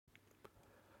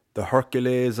The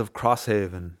Hercules of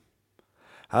Crosshaven,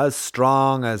 as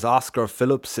strong as Oscar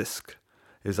Philip Sisk,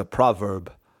 is a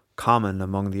proverb common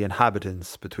among the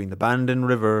inhabitants between the Bandon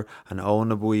River and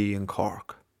Owenabwee in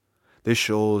Cork. This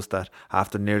shows that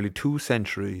after nearly 2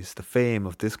 centuries, the fame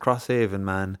of this Crosshaven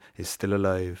man is still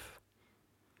alive.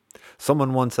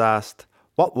 Someone once asked,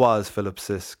 "What was Philip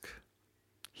Sisk?"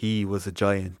 He was a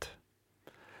giant.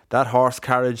 That horse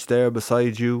carriage there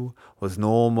beside you was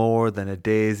no more than a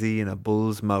daisy in a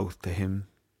bull's mouth to him.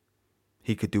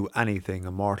 He could do anything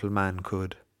a mortal man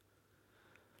could.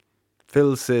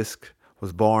 Phil Sisk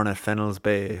was born at Fennel's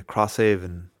Bay,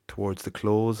 Crosshaven, towards the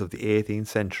close of the 18th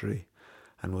century,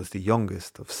 and was the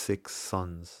youngest of 6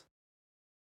 sons.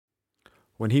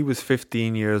 When he was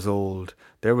 15 years old,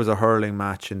 there was a hurling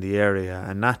match in the area,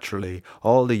 and naturally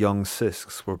all the young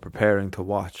Sisks were preparing to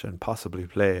watch and possibly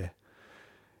play.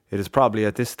 It is probably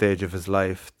at this stage of his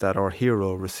life that our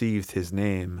hero received his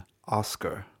name,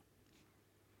 Oscar.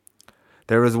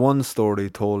 There is one story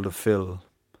told of Phil,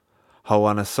 how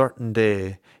on a certain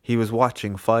day he was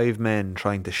watching 5 men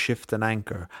trying to shift an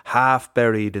anchor half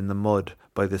buried in the mud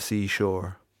by the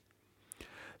seashore.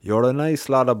 "You're a nice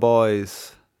lot of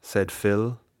boys," said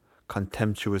Phil,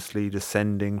 contemptuously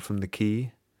descending from the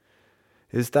quay.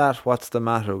 "Is that what's the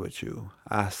matter with you?"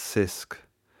 asked Sisk.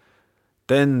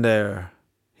 "Then there,"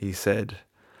 he said.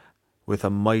 With a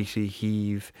mighty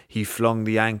heave, he flung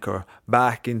the anchor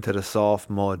back into the soft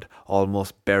mud,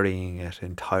 almost burying it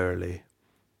entirely.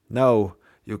 "Now,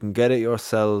 you can get it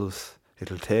yourselves.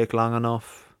 It'll take long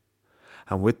enough."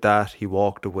 And with that, he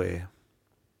walked away.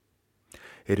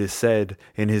 It is said,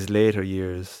 in his later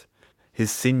years,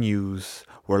 his sinews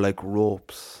were like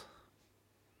ropes.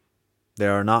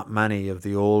 There are not many of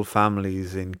the old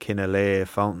families in Kinalay,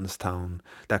 Fountainstown,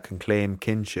 that can claim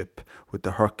kinship with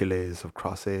the Hercules of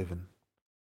Crosshaven.